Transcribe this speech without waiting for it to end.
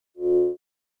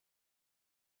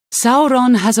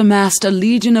Sauron has amassed a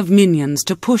legion of minions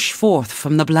to push forth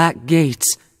from the Black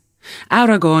Gates.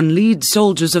 Aragorn leads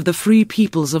soldiers of the free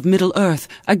peoples of Middle-earth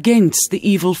against the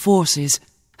evil forces.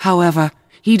 However,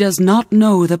 he does not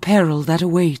know the peril that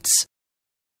awaits.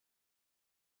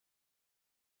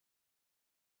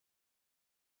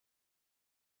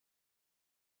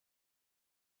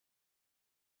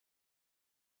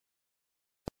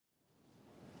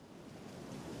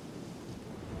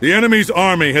 The enemy's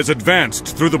army has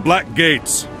advanced through the Black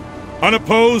Gates.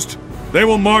 Unopposed, they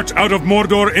will march out of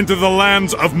Mordor into the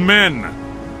lands of men.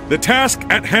 The task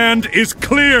at hand is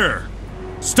clear.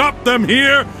 Stop them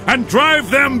here and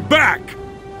drive them back!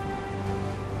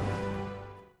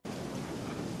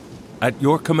 At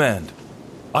your command.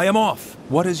 I am off.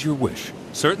 What is your wish?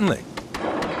 Certainly.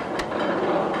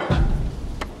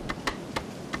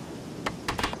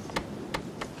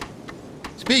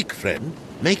 Speak, friend.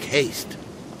 Make haste.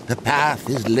 The path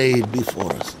is laid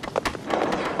before us.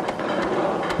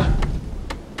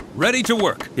 Ready to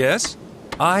work, yes?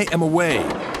 I am away.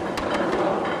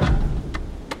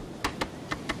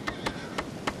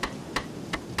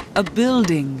 A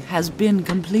building has been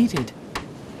completed.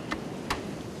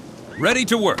 Ready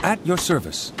to work. At your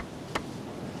service.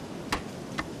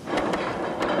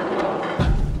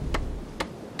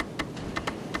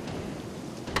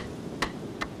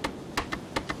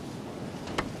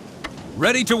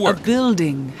 Ready to work. A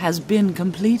building has been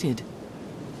completed.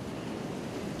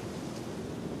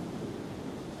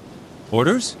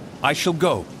 Orders? I shall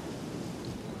go.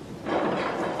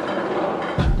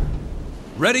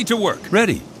 Ready to work.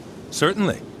 Ready.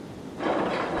 Certainly.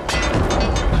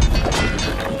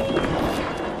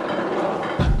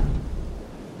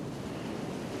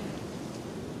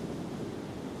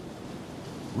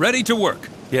 Ready to work.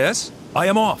 Yes, I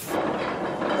am off.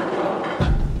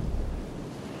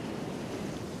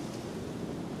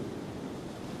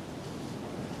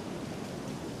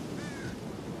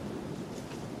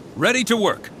 Ready to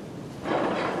work.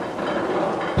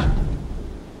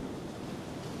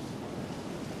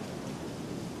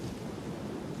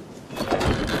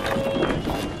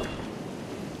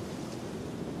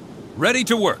 Ready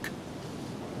to work.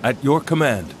 At your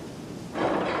command.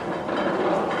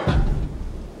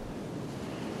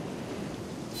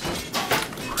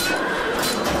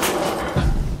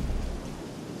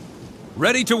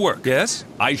 Ready to work. Yes,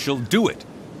 I shall do it.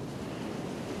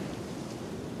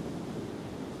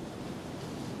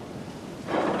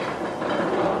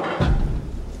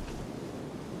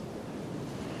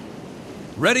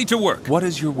 Ready to work. What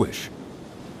is your wish?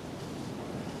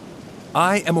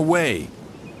 I am away.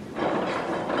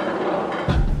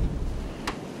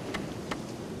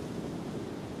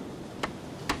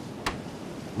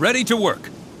 Ready to work.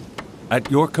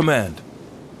 At your command.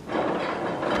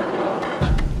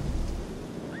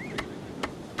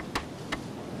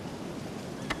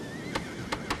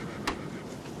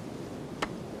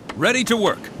 Ready to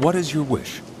work. What is your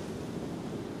wish?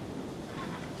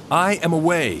 I am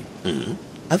away.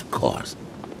 Of course.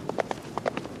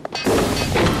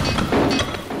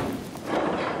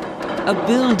 A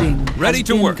building Ready has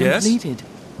to been work. completed.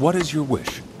 Yes? What is your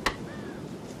wish?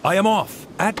 I am off.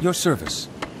 At your service.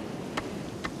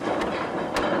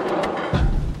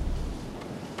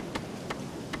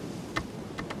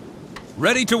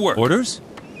 Ready to work. Orders?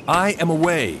 I am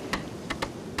away.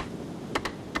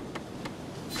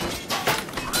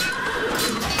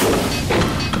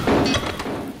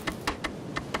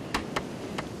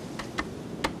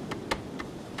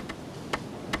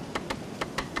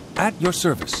 At your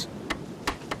service.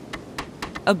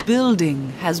 A building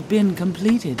has been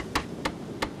completed.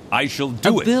 I shall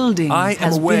do it. A building I am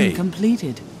has away. been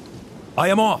completed. I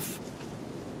am off.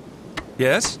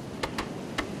 Yes?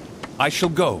 I shall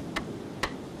go.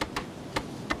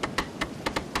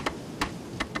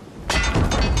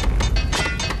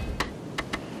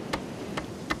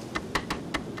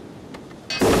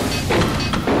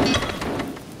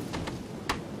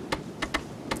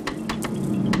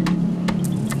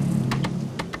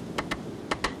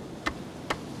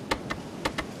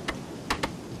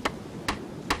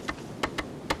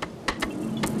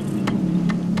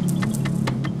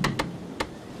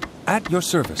 At your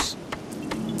service.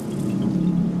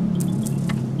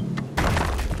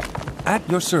 At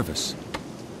your service.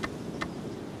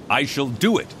 I shall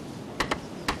do it.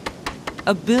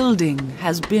 A building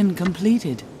has been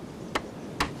completed.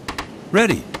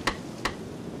 Ready.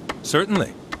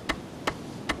 Certainly.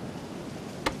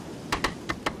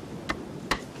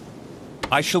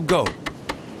 I shall go.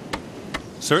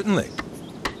 Certainly.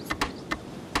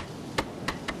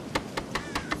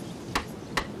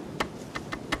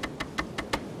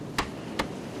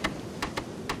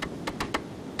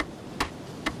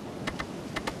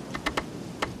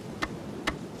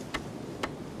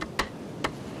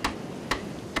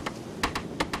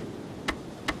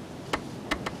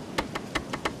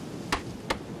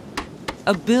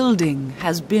 A building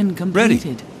has been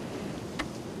completed.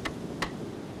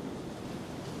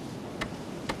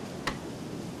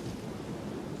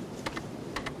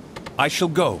 I shall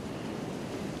go.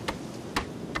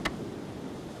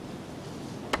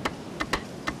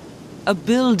 A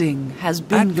building has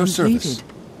been At your completed. service.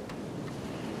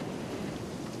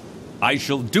 I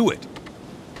shall do it.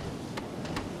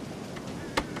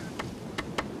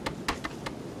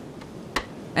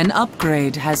 An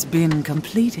upgrade has been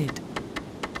completed.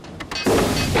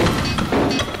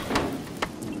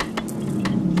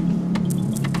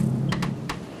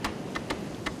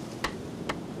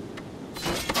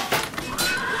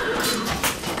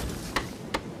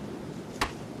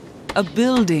 A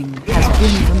building has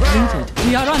been completed.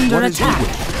 We are under What is your attack.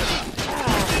 wish?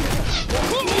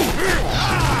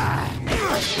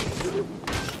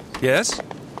 Yes?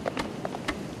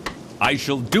 I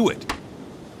shall do it.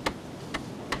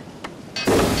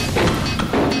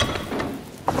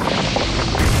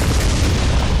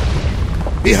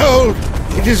 Behold,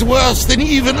 it is worse than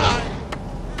even I.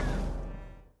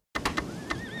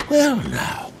 Well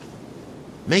now,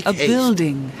 make A haste.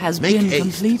 building has Make been haste.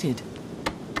 completed.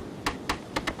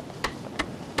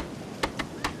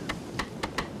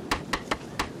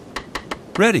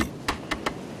 Ready.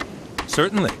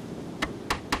 Certainly.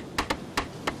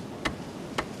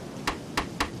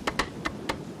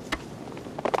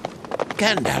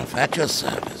 Gandalf at your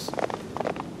service.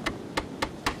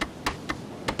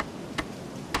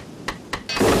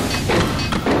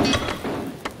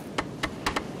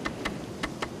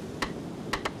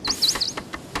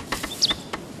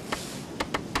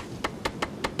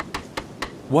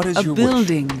 What is A your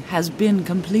building has been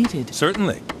completed. wish?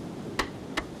 Certainly.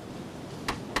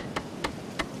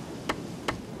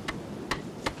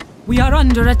 We are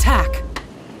under attack.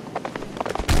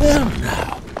 Well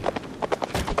now,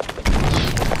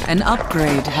 An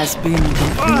upgrade has been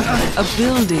completed. A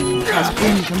building has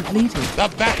been completed. the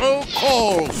battle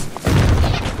calls.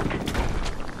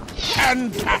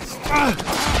 Stand fast.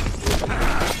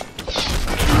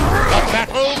 The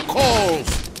battle calls.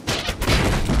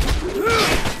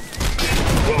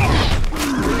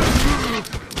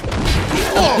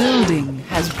 A building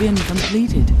has been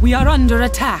completed. We are under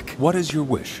attack. What is your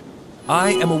wish?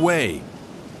 I am away.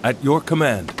 At your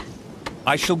command.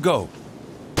 I shall go.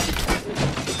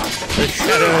 The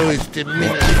shadow is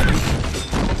diminishing.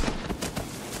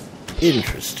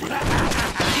 Interesting.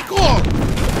 Keep on.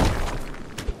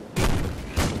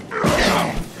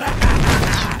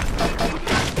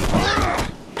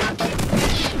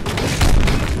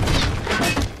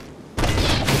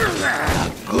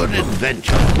 A good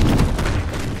adventure.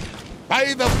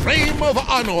 By the flame of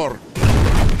honor.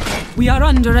 We are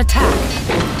under attack.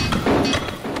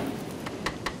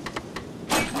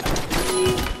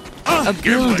 A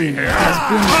building has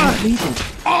been completed.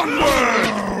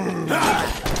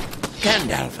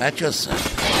 Gandalf at your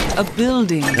service. A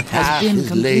building has path been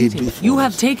is laid completed. before You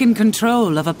have us. taken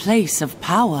control of a place of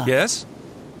power. Yes?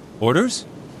 Orders?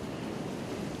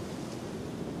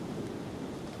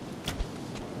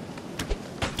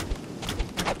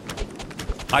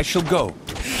 I shall go.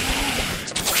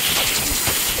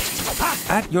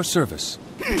 At your service.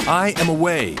 I am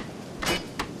away.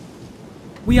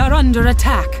 We are under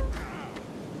attack.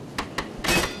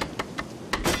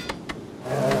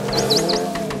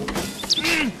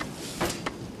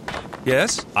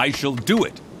 Yes? I shall do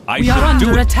it. I We are shall do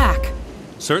under it. attack.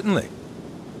 Certainly.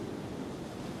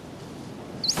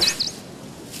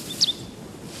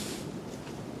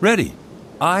 Ready.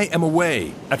 I am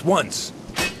away. At once.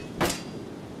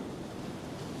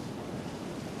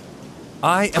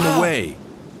 I am away.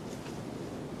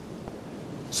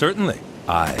 Certainly.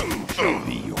 I shall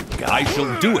be your guide. I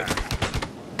shall do it.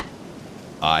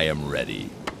 I am ready.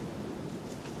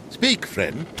 Speak,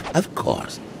 friend. Of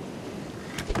course.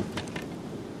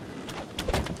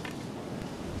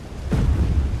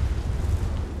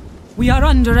 We are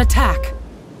under attack.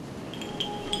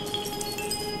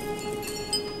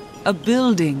 A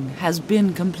building has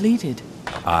been completed.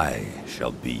 I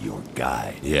shall be your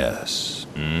guide. Yes.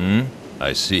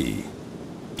 I see.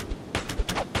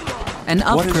 An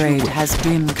What is your upgrade wish? has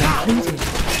been completed.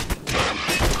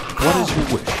 What is your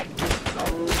wish?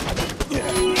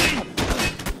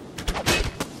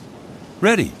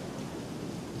 Ready.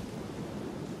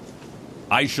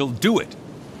 I shall do it.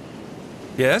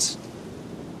 Yes?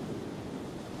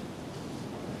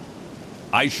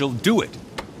 I shall do it.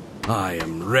 I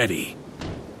am ready.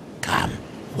 Come,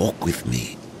 walk with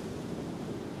me.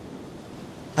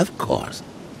 Of course.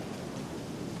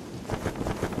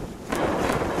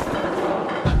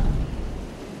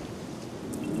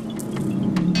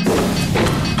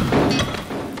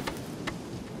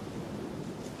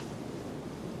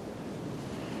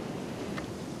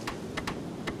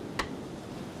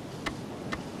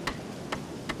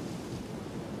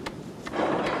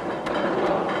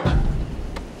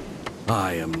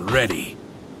 ready.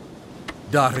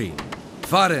 Darin,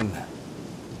 Farin.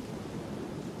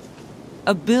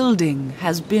 A building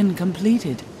has been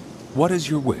completed. What is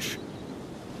your wish?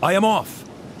 I am off.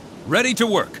 Ready to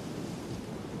work.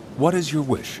 What is your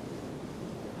wish?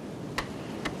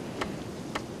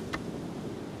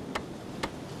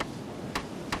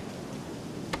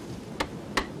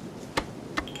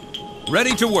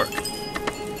 Ready to work.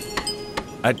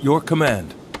 At your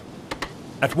command.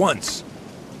 At once.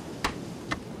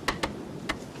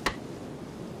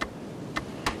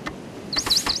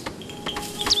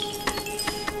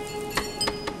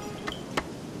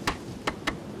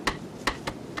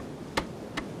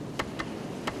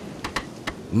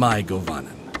 My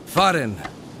Govanen. Farin.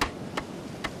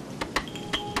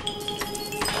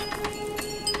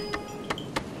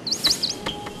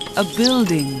 A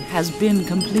building has been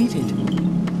completed.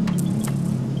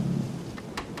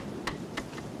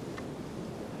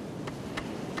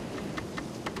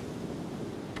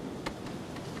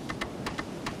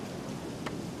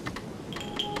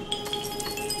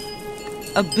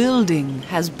 A building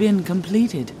has been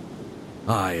completed.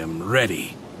 I am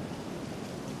ready.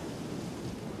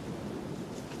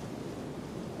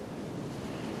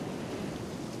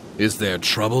 Is there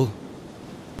trouble?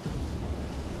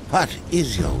 What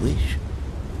is your wish?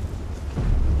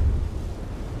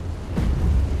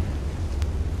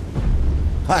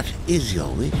 What is your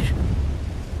wish?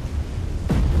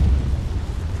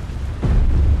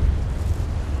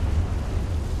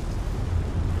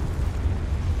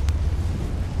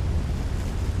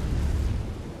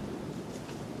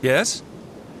 Yes?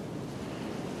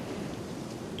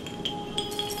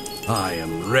 I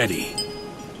am ready.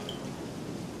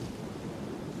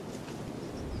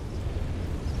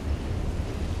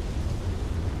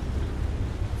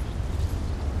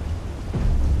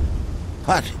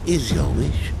 What is your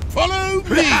wish? Follow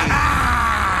me!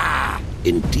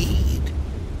 Indeed.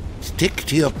 Stick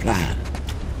to your plan.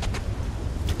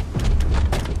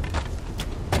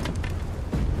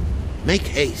 Make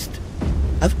haste.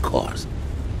 Of course.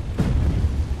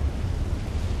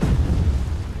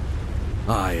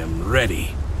 I am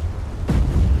ready.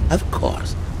 Of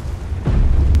course.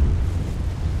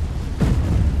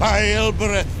 By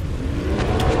Elbereth!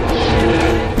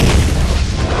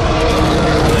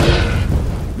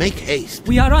 Make haste.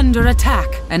 We are under attack.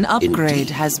 An upgrade Indeed.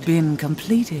 has been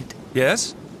completed.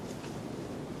 Yes?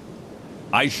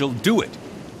 I shall do it.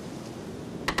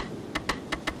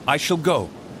 I shall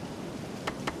go.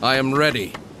 I am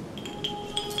ready.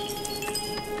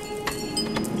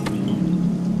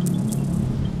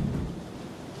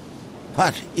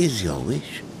 What is your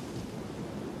wish?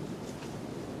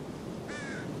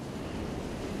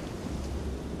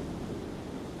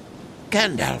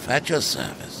 Gandalf at your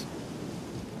service.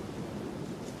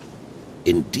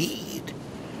 Indeed.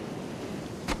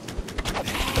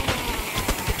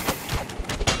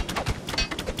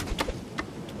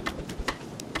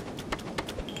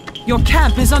 Your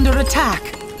camp is under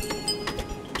attack.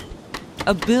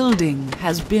 A building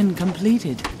has been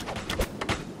completed.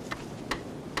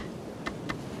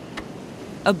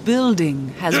 A building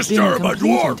has been Disturb a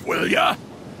completed. dwarf, will ya?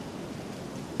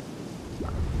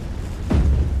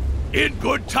 In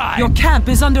good time. Your camp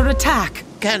is under attack.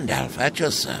 Gandalf at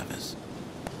your service.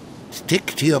 Stick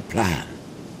to your plan.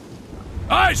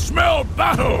 I smell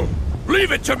battle!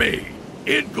 Leave it to me!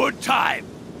 In good time!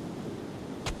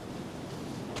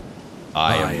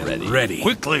 I am ready.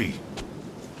 Quickly!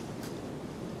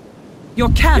 Your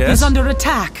camp Yes? is under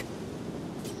attack.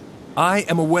 I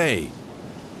am away.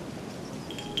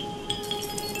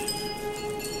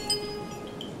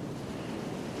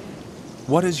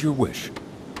 What is your wish?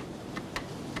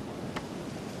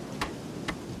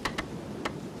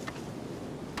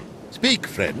 Speak,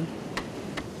 friend.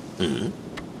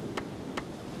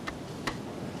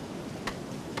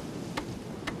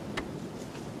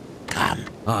 Come.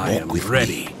 I walk am with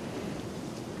ready. me.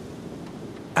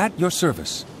 At your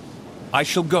service. I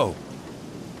shall go.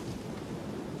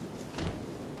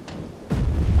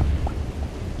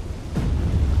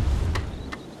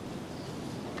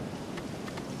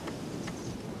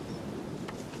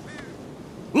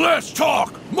 Less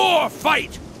talk, more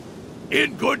fight!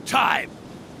 In good time!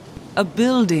 A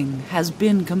building has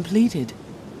been completed.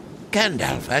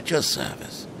 Gandalf at your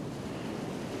service.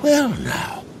 Well,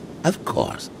 now, of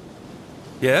course.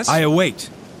 Yes? I await.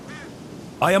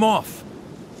 I am off.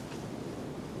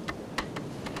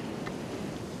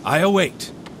 I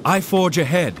await. I forge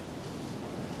ahead.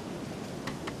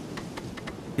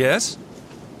 Yes?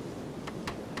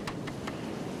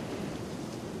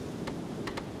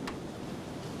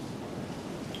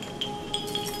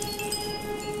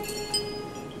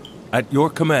 At your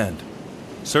command.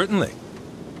 Certainly.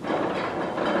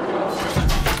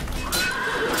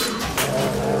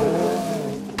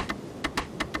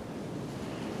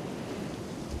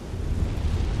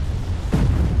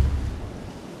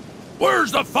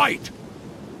 Where's the fight?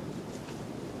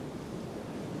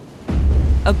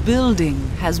 A building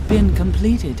has been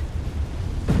completed.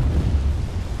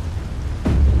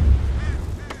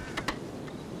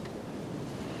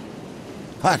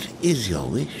 What is your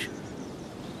wish?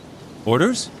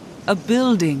 Orders? A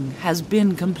building has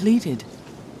been completed.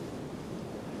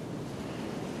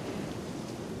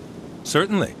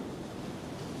 Certainly.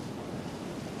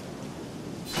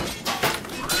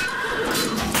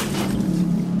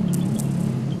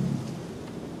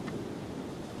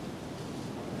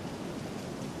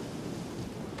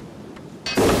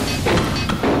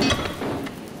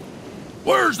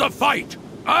 Where's the fight?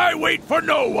 I wait for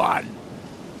no one!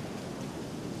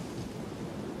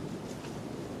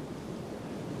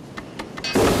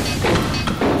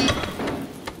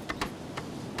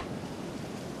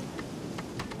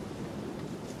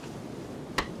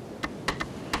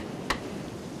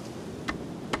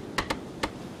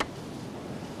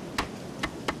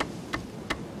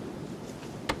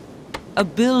 A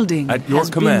building At your has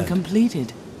command. been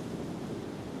completed.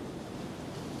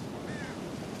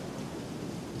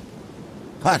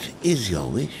 What is your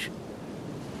wish?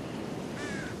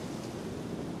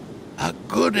 A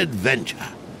good adventure.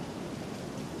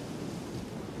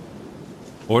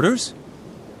 Orders?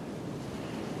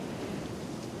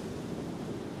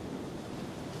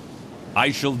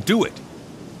 I shall do it.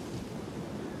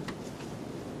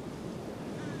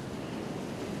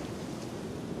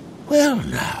 Well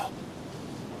now.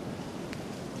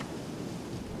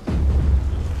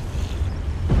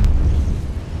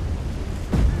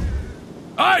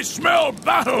 I smell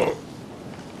battle!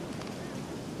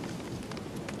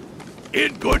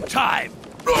 In good time!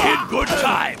 In good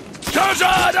time!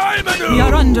 Shazad Aimanu! We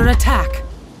are under attack.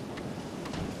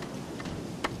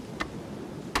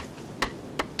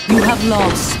 You have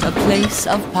lost a place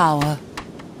of power.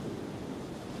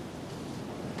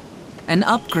 An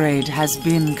upgrade has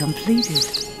been completed.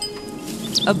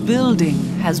 A building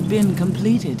has been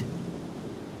completed.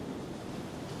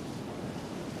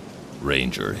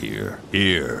 Ranger here.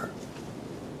 Here.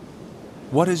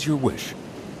 What is your wish?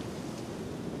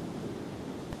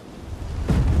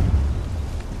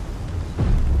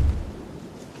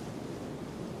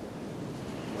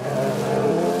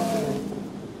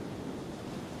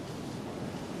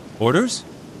 Orders?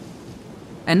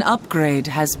 An upgrade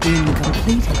has been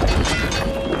completed.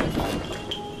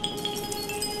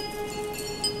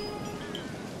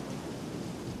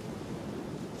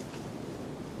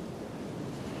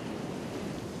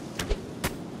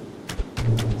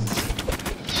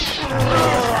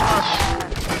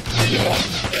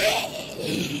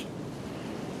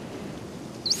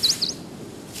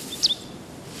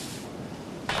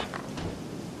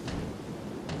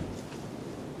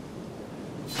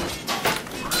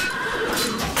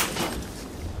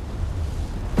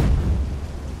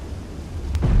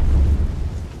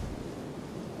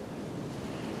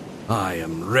 I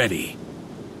am ready.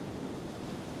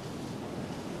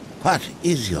 What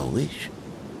is your wish?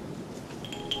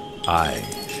 I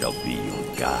shall be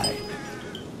your guide.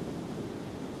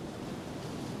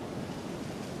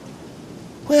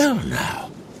 Well now.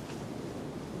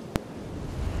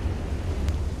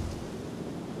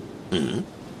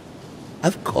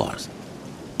 Of course.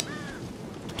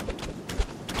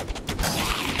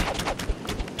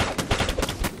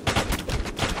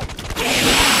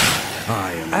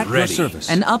 I am At ready. your service.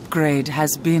 An upgrade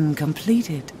has been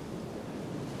completed.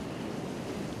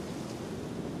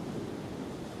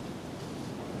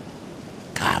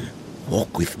 Come,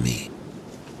 walk with me.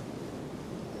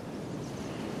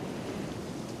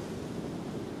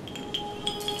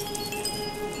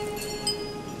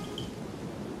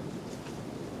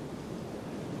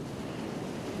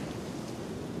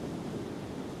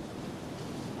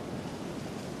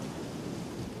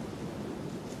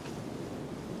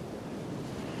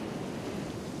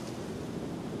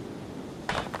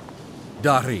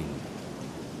 Darin.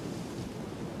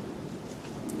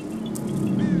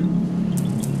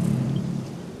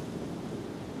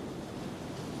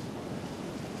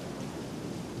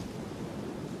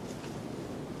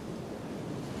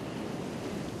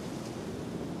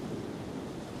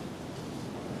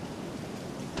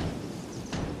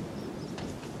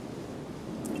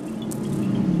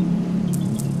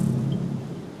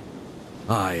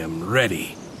 I am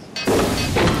ready.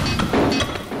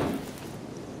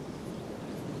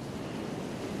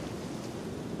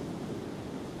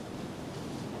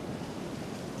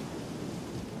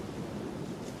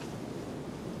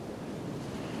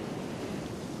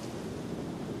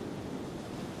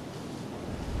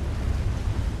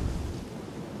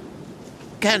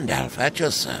 Gandalf at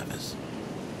your service.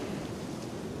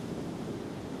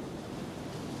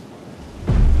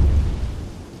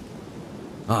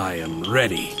 I am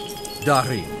ready.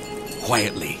 Darin,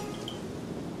 quietly.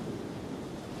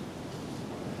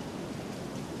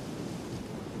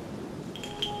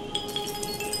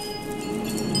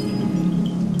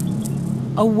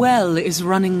 A well is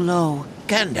running low.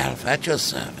 Gandalf at your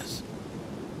service.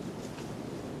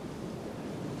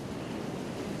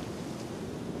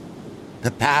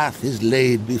 The path is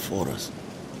laid before us.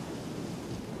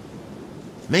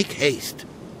 Make haste.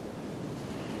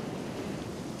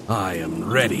 I am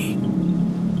ready.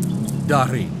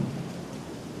 Darin.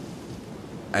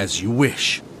 As you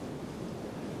wish.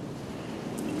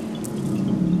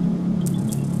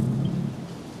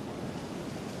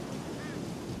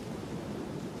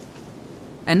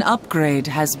 An upgrade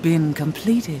has been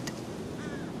completed.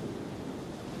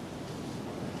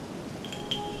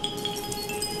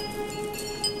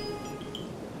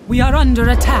 We are under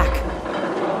attack.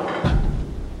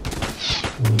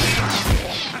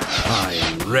 I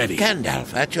am ready.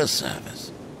 Gandalf at your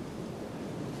service.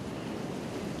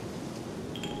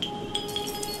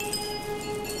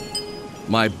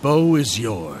 My bow is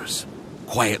yours.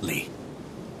 Quietly.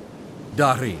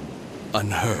 Darin,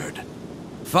 unheard.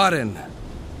 Farin.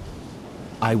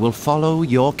 I will follow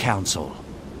your counsel.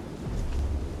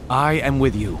 I am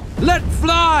with you. Let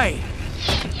fly!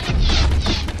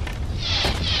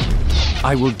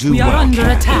 I will do We what are I under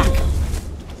can. attack.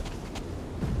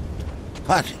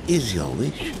 What is your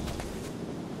wish?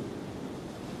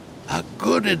 A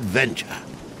good adventure.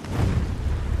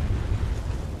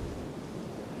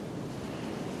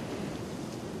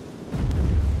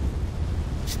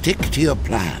 Stick to your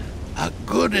plan. A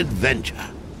good adventure.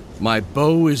 My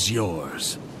bow is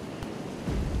yours.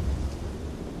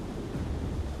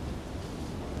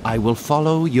 I will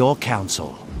follow your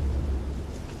counsel.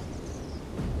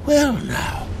 Well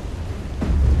now.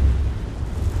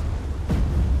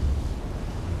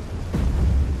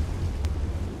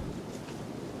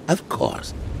 Of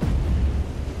course.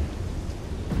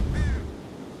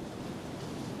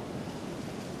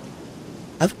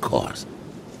 Of course.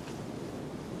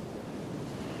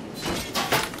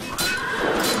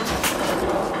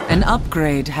 An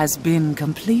upgrade has been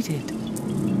completed.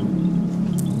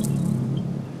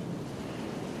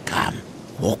 Come,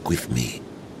 walk with me.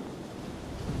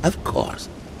 Of course.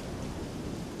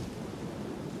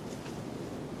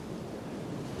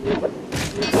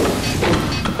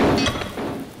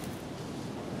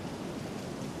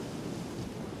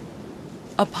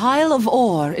 A pile of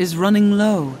ore is running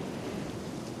low.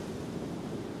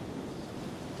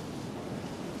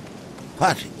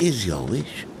 What is your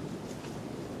wish?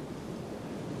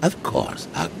 Of course,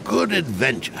 a good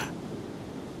adventure.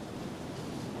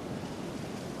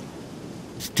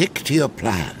 Stick to your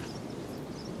plan.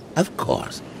 Of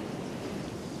course.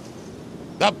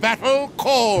 The battle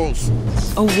calls!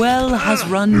 A well has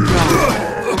run dry.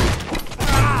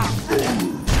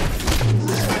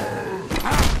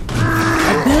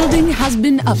 A building has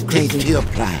been Stick to upgraded. your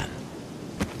plan.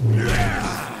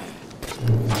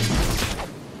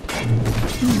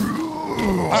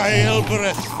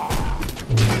 Eilbereth!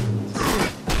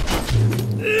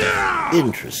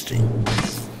 Interesting.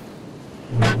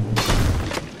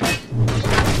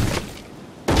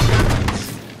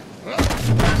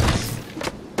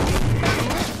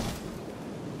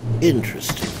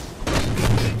 Interesting.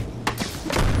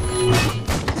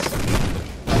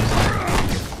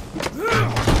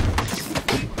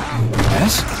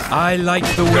 Yes? I like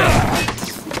the way.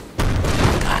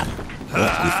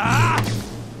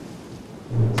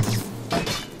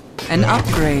 An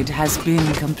upgrade has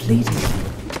been completed.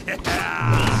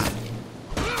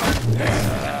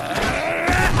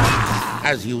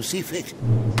 As you see fit.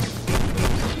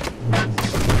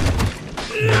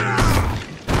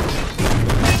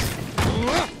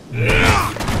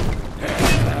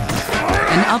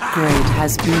 An upgrade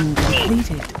has been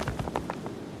completed.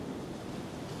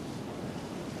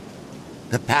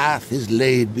 The path is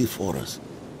laid before us.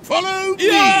 Follow me!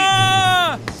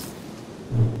 Yeah!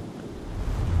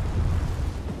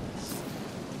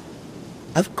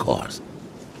 Of course.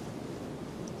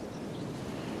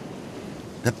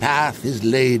 The path is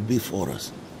laid before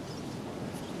us.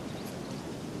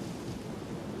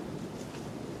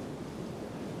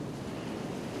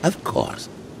 Of course.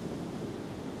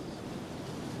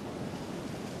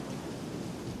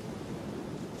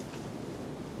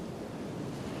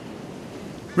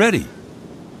 Ready.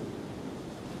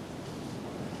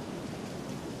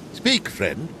 Speak,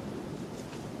 friend.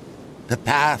 The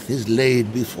path is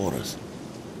laid before us.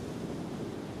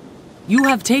 You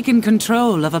have taken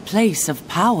control of a place of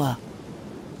power.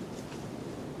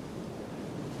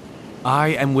 I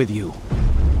am with you.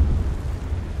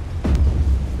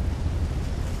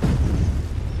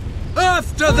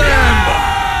 After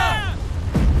them!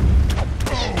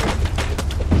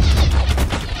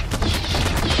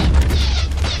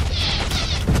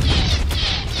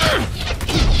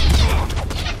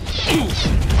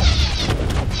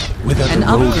 An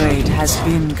upgrade has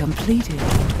been completed.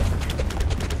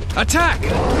 Attack!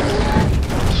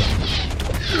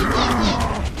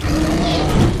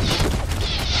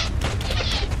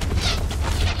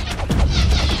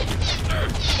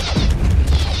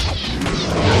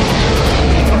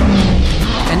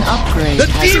 An upgrade The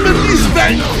has demon been is completed.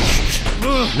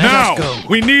 vanquished! Now, go.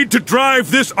 we need to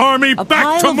drive this army A back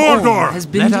pile to of ore Mordor! has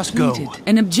been Let us go. depleted.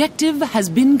 An objective has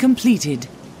been completed.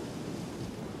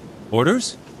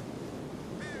 Orders?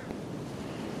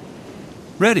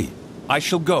 Ready. I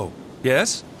shall go.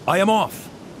 Yes? I am off.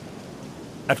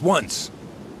 At once.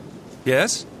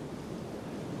 Yes?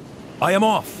 I am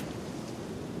off.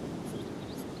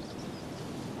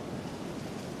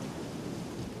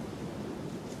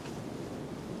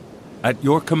 At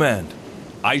your command.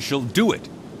 I shall do it.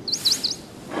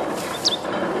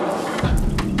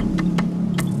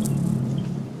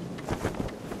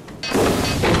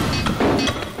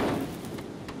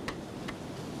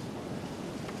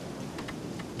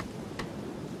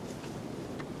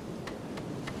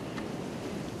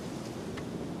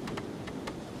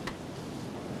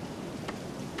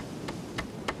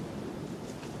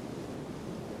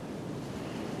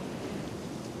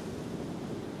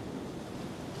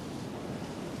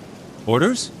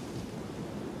 Orders?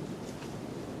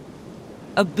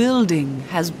 A building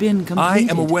has been I completed.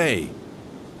 am away.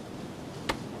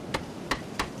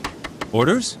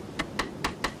 Orders?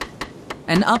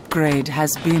 An upgrade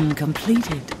has been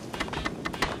completed.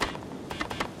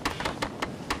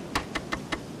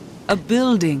 A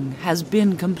building has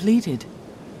been completed.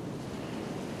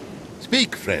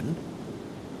 Speak, friend.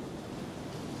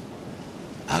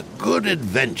 A good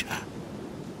adventure.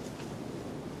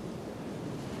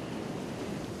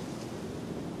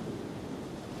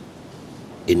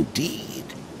 Indeed.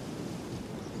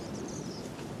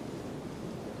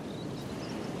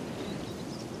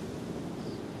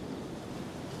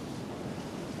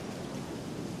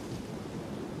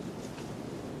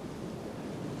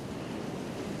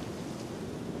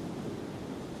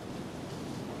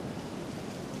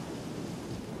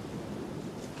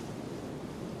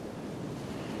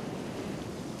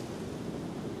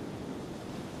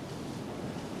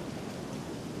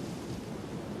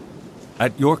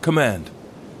 At your command.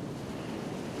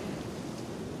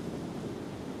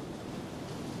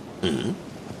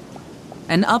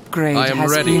 An upgrade I am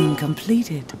has ready. been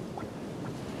completed.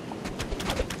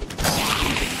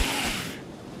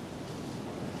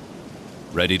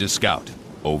 Ready to scout.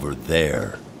 Over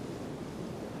there.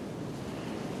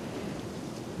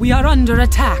 We are under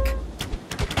attack.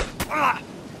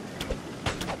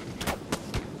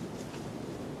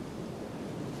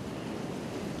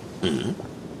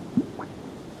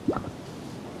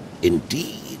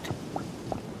 Indeed.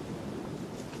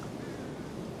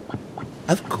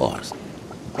 Of course.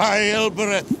 By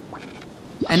Elbereth,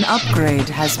 An upgrade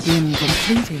has been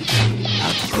completed.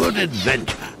 a good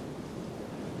adventure.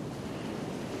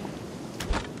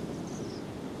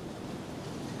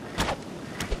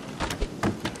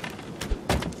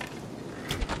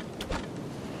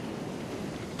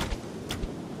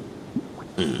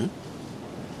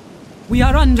 We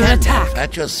are under attack.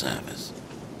 At your service.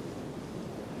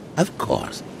 Of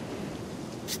course.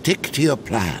 Stick to your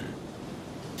plan.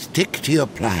 Stick to your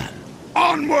plan.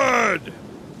 Onward!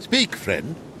 Speak,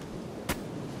 friend.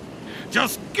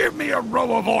 Just give me a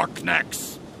row of orc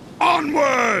necks.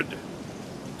 Onward!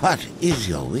 What is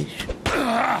your wish?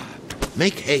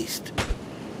 Make haste.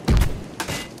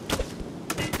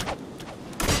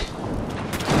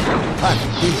 What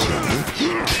is your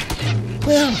wish?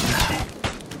 Well, now.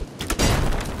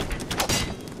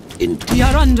 Indeed, We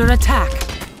are under attack.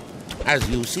 as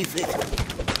you see fit.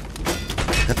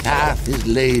 The path is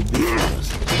laid before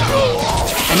us.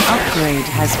 An upgrade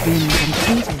has been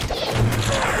completed.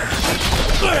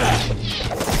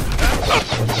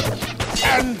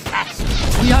 And fast.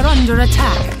 We are under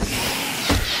attack.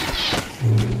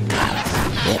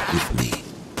 Walk with me.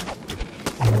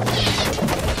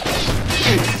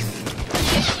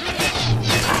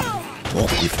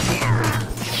 Walk with me.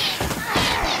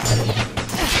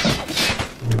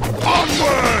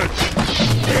 Onward!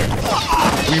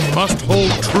 We must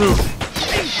hold true.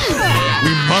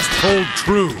 We must hold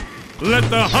true. Let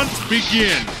the hunt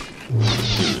begin.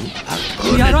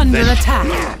 We are under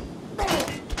attack.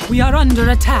 We are under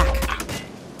attack.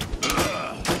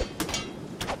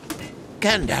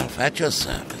 Gandalf at your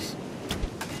service.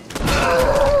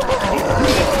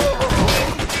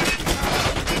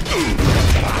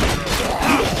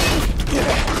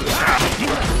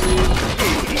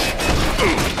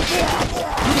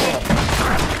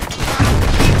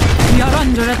 We are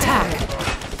under attack.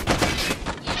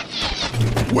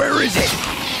 Where is it?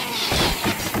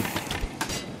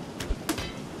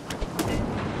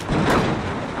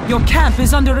 Your camp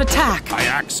is under attack. My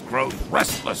axe grows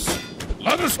restless.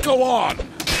 Let us go on.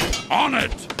 On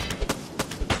it.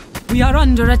 We are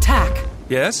under attack.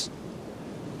 Yes?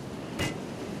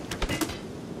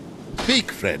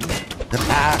 Speak, friend. The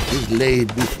path is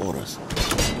laid before us.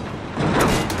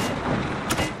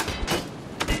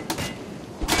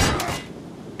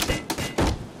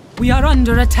 We are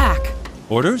under attack.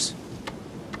 Orders?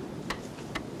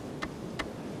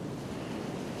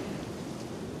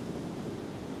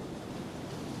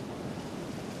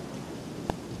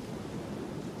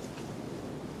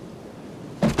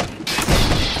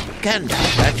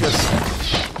 Gandalf at your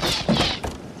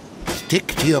service. Stick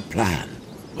to your plan.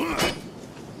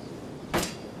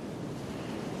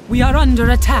 We are under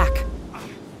attack.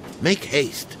 Make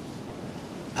haste.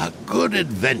 A good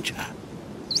adventure.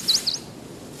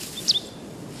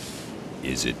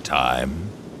 Is it time?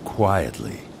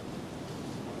 Quietly.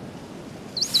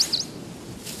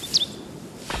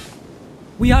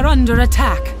 We are under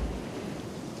attack.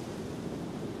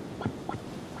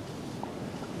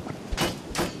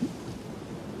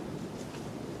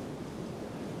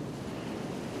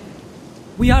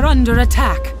 We are under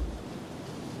attack.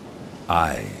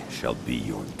 I shall be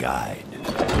your guide.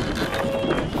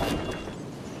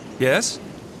 Yes?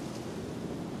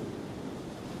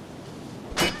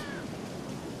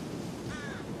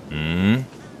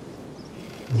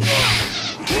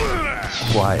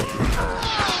 Quietly.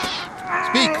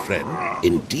 Speak, friend.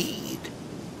 Indeed.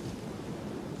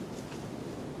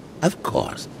 Of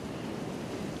course.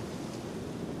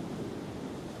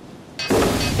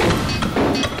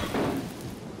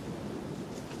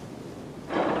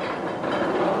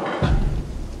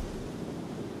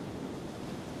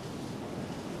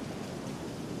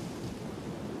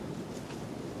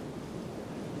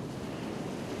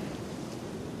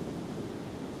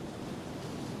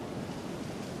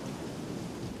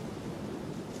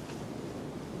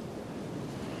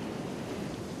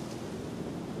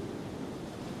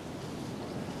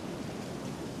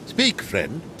 Speak,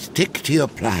 friend. Stick to your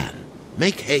plan.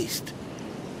 Make haste.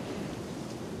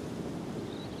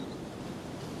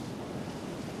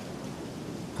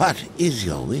 What is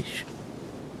your wish?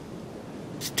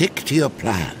 Stick to your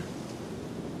plan.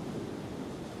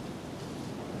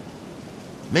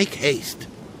 Make haste.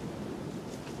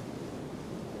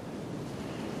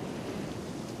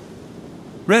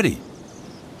 Ready.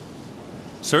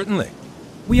 Certainly.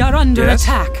 We are under Yes?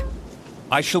 attack.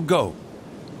 I shall go.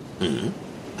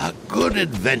 A good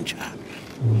adventure.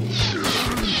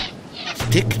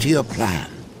 Stick to your plan.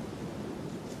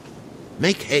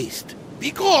 Make haste.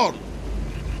 Be gone.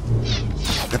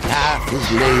 The path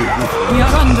is laid before We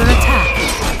are under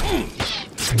attack.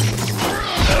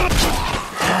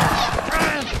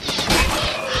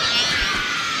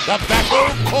 the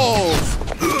battle calls.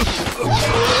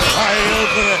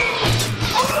 I'll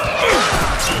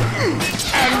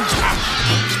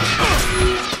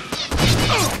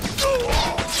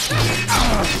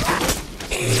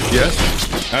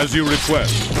Yes? As you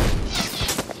request.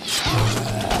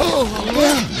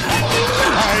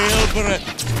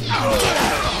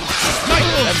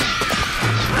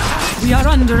 We are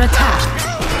under attack.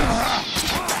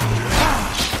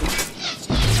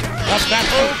 The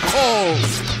battle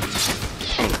calls.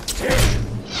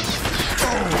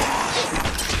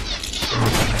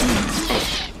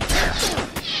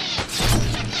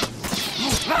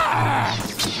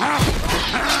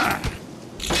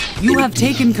 You have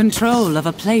taken control of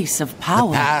a place of The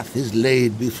power. path is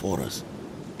laid before us.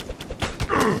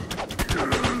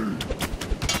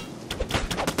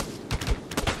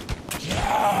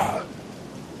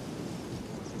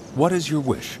 What is your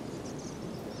wish?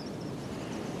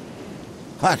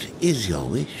 What is your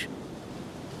wish?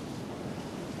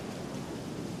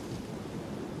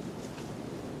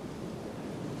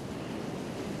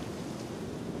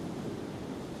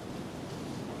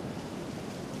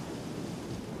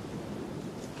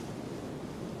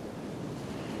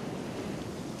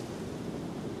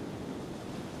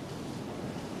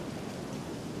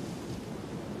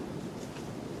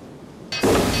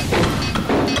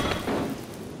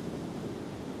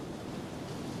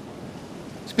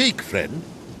 Speak, friend.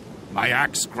 My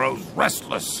axe grows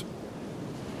restless.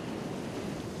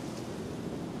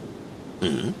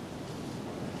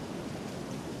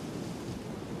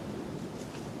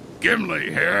 Gimli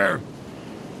here.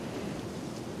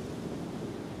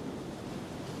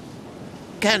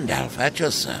 Gandalf at your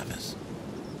service.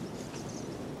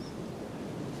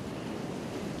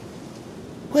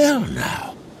 Well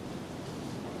now.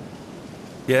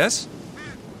 Yes?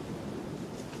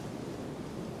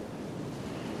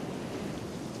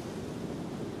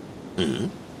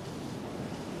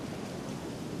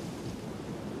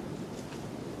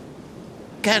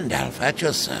 Gandalf at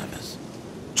your service.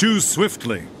 Choose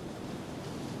swiftly.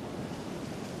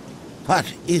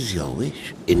 What is your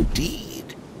wish?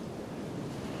 Indeed.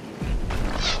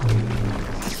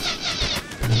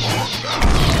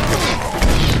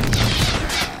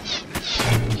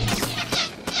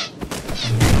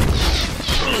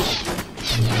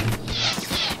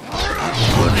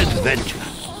 Good adventure.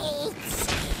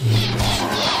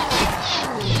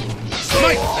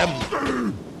 Smite them!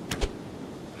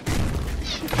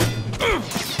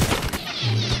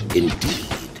 Indeed.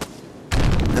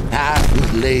 The path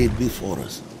is laid before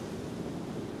us.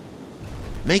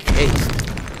 Make haste.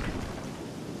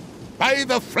 By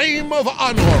the flame of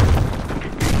honor!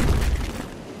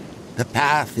 The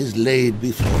path is laid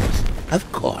before us, of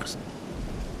course.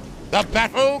 The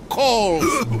battle calls!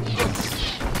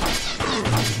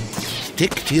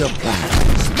 Stick to your plan.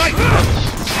 Smite them!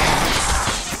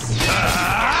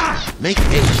 Make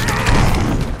haste.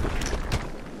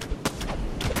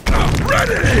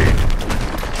 Ready!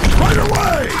 Right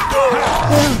away!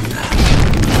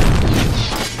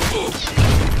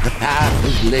 The path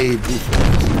is laid before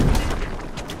us.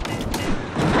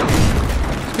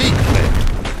 Speak, friend.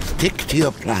 Stick to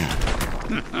your plan.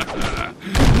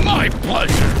 My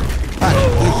pleasure! What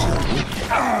is your wish?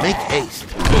 Make haste.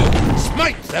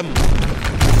 Smite them!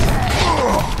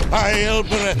 I'll be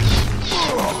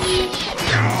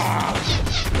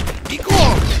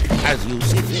gone, as you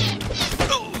see fit.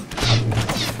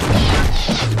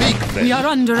 Speak, friend. We are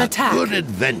under attack. Good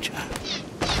adventure.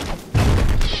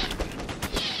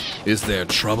 Is there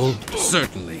trouble?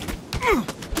 Certainly.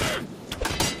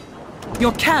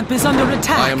 Your camp is under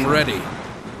attack. I am ready.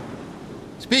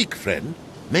 Speak, friend.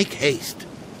 Make haste.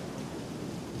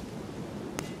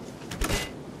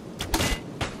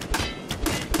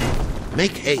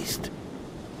 Make haste.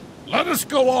 Let us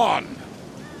go on.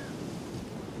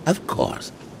 Of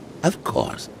course. Of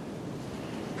course.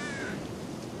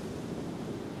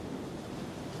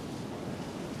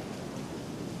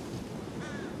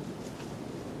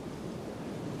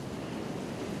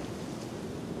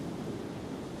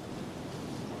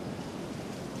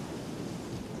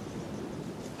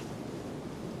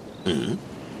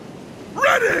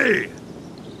 Ready!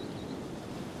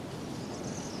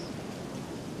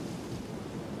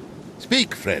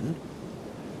 Speak, friend.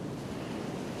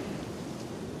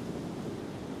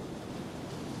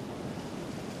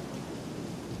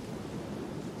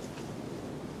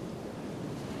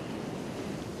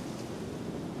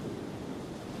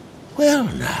 Well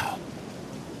now.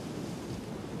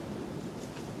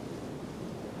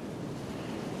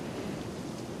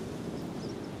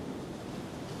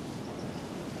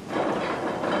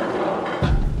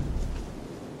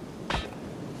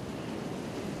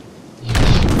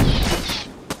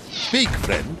 Speak,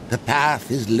 friend. The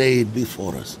path is laid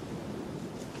before us.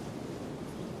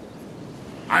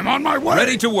 I'm on my way!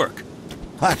 Ready to work.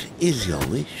 What is your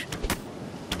wish?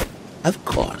 Of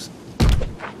course.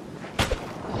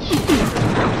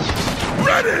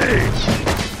 Ready!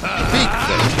 Speak,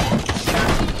 friend.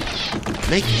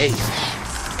 Make haste.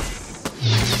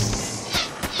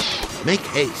 Make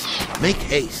haste. Make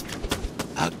haste.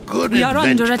 A good We are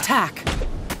adventure. under attack.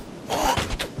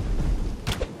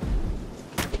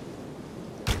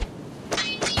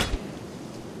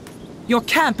 Your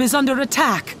camp is under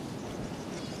attack.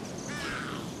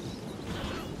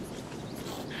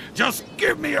 Just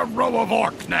give me a row of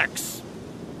orc necks.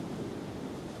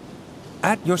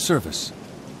 At your service.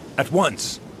 At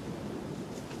once.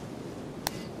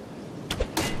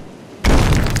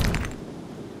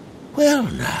 Well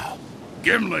now.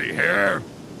 Gimli here.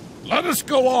 Let us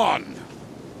go on.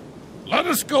 Let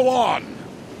us go on.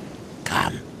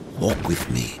 Come, walk with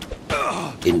me.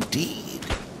 Indeed.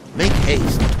 Make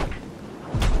haste.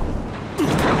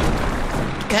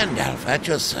 Gandalf at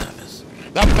your service.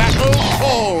 The battle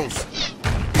calls!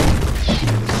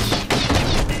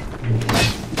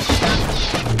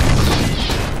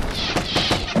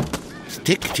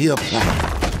 Stick to your plan.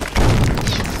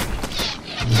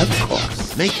 Of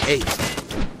course. Make haste.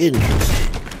 Interesting.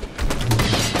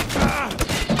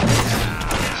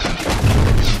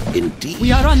 Indeed.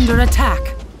 We are under attack.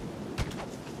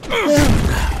 Well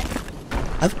now.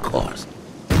 Of course.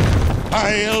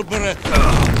 I'll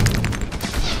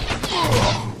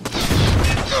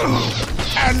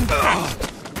Stand back!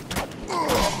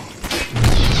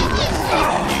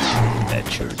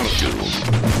 That's your doom.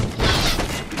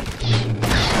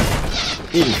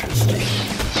 Interesting.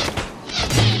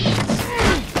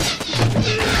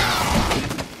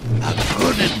 A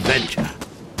good adventure.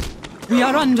 We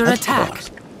are under Of attack.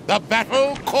 course. The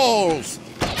battle calls.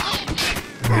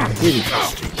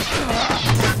 Interesting.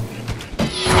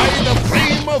 By the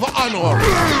flame of honor.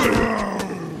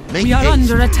 Make We are haste.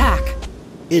 under attack.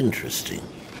 Interesting.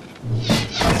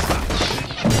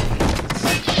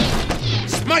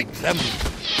 Smite them.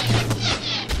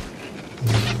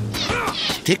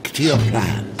 Stick to your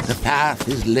plan. The path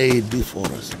is laid before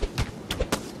us.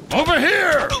 Over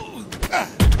here!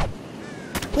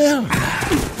 Well,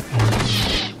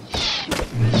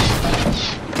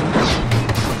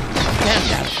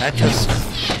 stand out at yourself.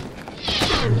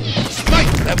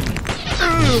 Smite them!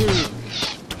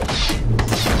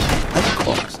 Of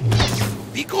course.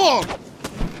 Be gone!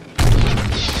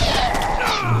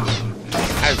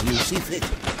 As you see fit.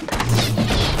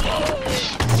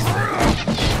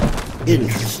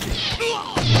 Interesting.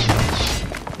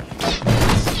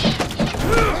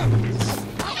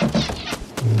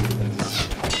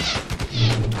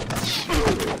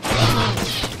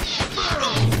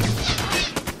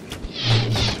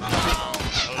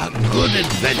 A good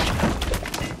adventure.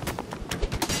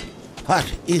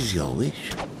 What is your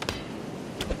wish?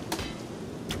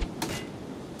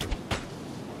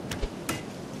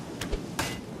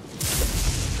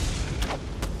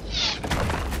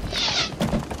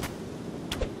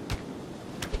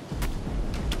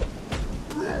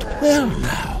 Well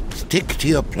now, stick to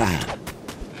your plan.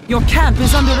 Your camp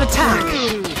is under attack.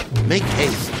 Make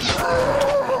haste.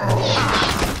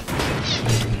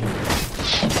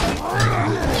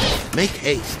 Make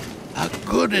haste. A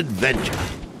good adventure.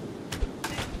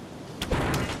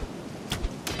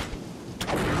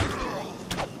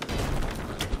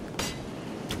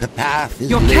 The path is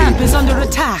Your laid. camp is under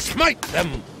attack. Smite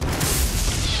them!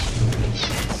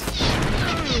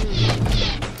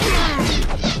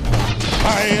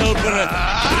 Vile breath!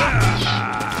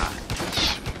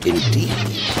 Indeed,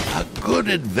 a good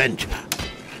adventure.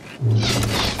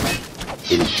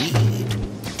 Indeed,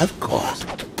 of course.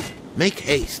 Make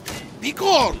haste. Be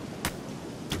gone!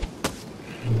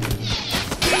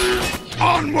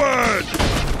 Onward!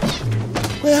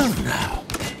 Well now.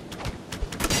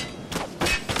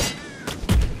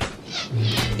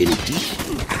 Indeed,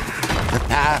 the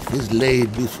path is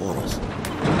laid before us.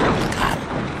 Come,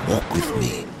 walk with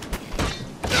me.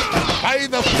 By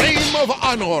the flame of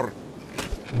honor!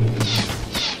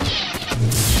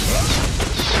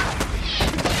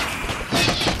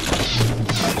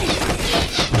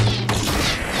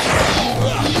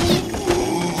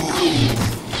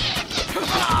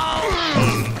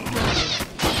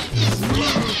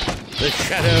 The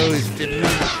shadow is diminished.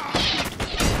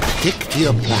 Stick to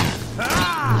your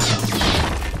plan.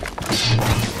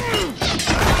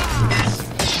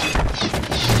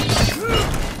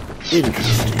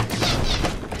 Interesting.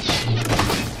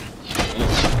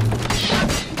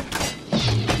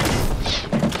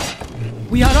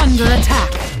 We are under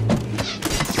attack.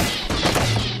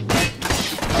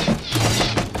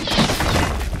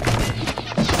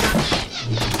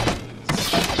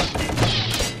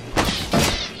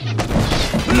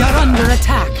 We are under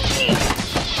attack.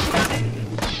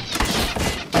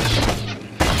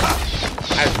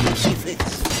 As you see fit.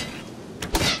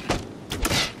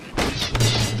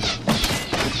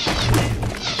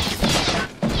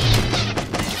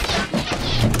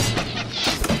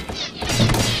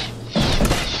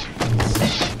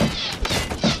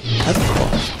 Of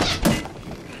course.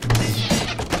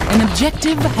 An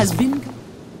objective has been...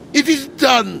 It is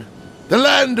done. The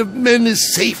land of men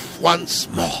is safe once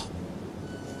more.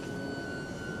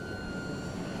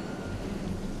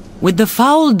 With the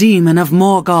foul demon of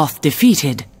Morgoth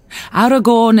defeated,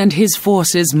 Aragorn and his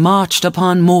forces marched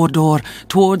upon Mordor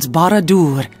towards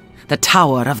Barad-dûr, the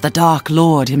tower of the Dark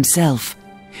Lord himself.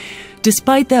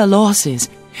 Despite their losses,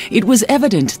 it was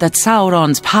evident that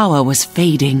Sauron's power was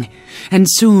fading, and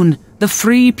soon the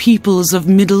free peoples of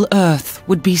Middle-earth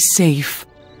would be safe.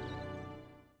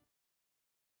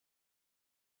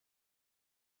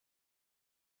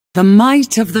 The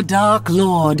might of the Dark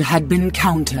Lord had been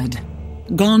countered.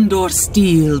 Gondor's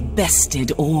steel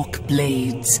bested orc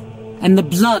blades, and the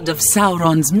blood of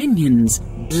Sauron's minions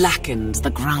blackened the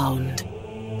ground.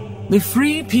 The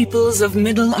free peoples of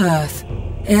Middle-earth,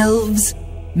 elves,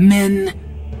 men,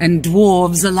 and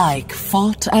dwarves alike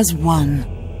fought as one.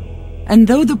 And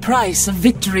though the price of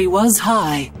victory was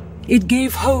high, it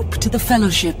gave hope to the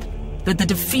Fellowship that the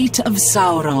defeat of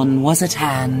Sauron was at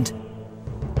hand.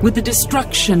 With the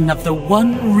destruction of the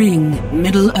One Ring,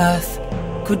 Middle-earth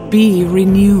could be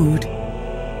renewed.